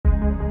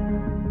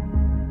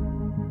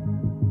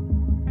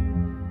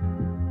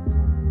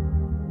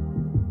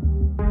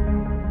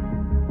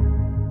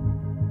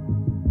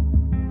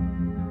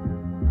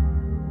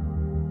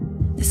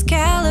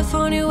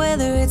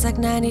it's like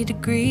 90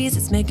 degrees.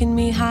 It's making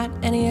me hot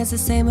and he has the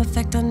same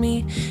effect on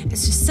me.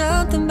 It's just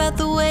something about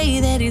the way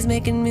that he's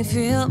making me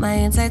feel. My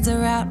insides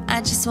are out,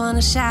 I just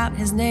wanna shout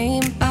his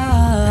name.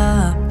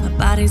 My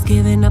body's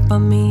giving up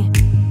on me,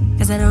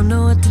 cause I don't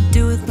know what to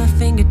do with my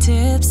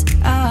fingertips.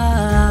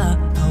 I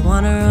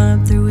wanna run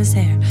up through his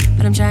hair,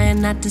 but I'm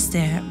trying not to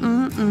stare.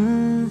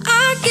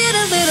 I get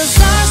a little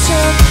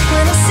starstruck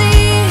when I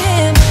see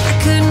him. I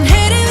couldn't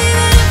hate him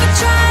even if I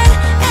tried.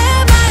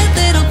 Am I a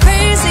little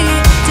crazy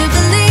to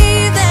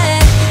believe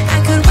that I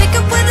could wake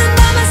up with him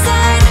by my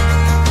side?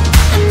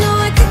 I know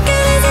I could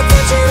get his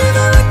attention if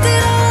I worked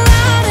it all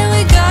out. And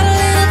we got a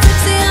little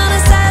tipsy on a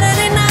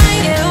Saturday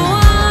night. Yeah, I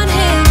want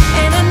him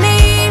and I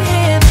need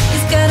him.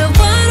 He's got a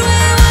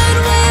one-way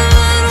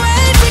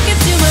ticket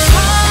to my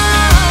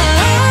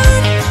heart.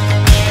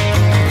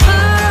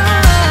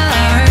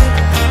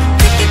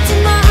 Ticket to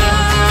my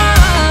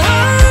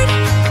heart.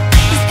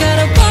 He's got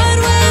a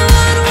one-way.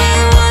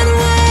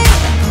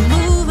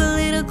 Move a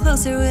little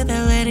closer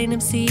without letting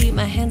him see.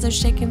 My hands are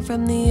shaking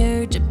from the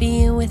urge of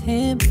being with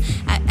him.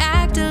 I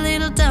act a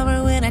little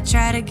dumber when I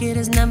try to get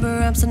his number.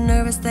 I'm so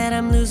nervous that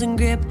I'm losing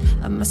grip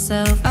of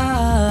myself.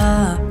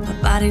 My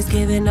body's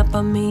giving up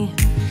on me,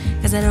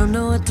 cause I don't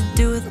know what to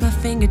do with my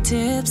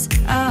fingertips.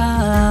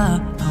 I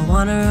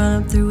wanna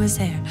run up through his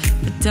hair,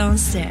 but don't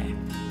stare.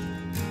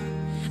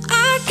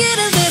 I get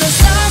a little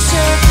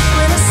starstruck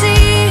when I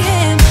see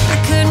him. I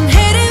couldn't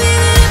hate him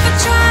even if I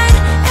tried.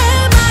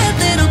 Am I a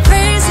little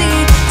crazy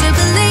to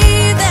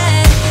believe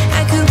that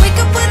I could wake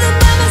up with him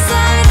by my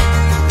side?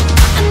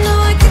 I know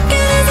I could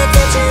get his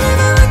attention if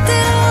I worked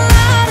it all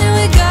out. And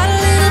we got a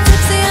little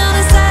tipsy on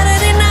a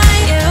Saturday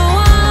night. Yeah, I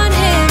want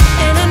him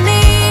and I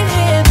need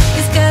him.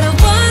 He's got a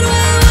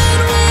one-way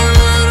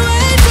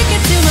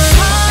ticket to my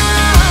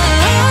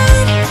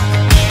heart.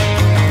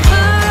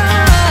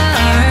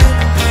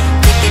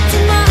 Ticket to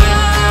my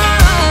heart.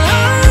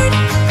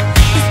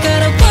 He's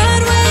got a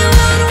one-way.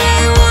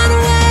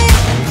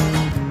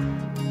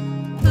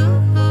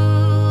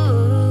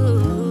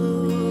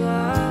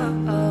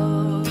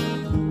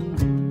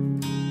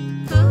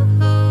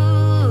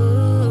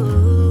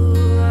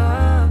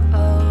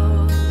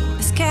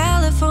 This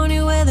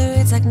California weather,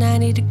 it's like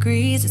 90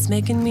 degrees. It's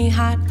making me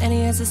hot and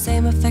he has the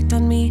same effect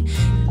on me.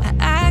 I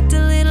act a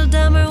little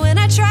dumber when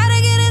I try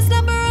to get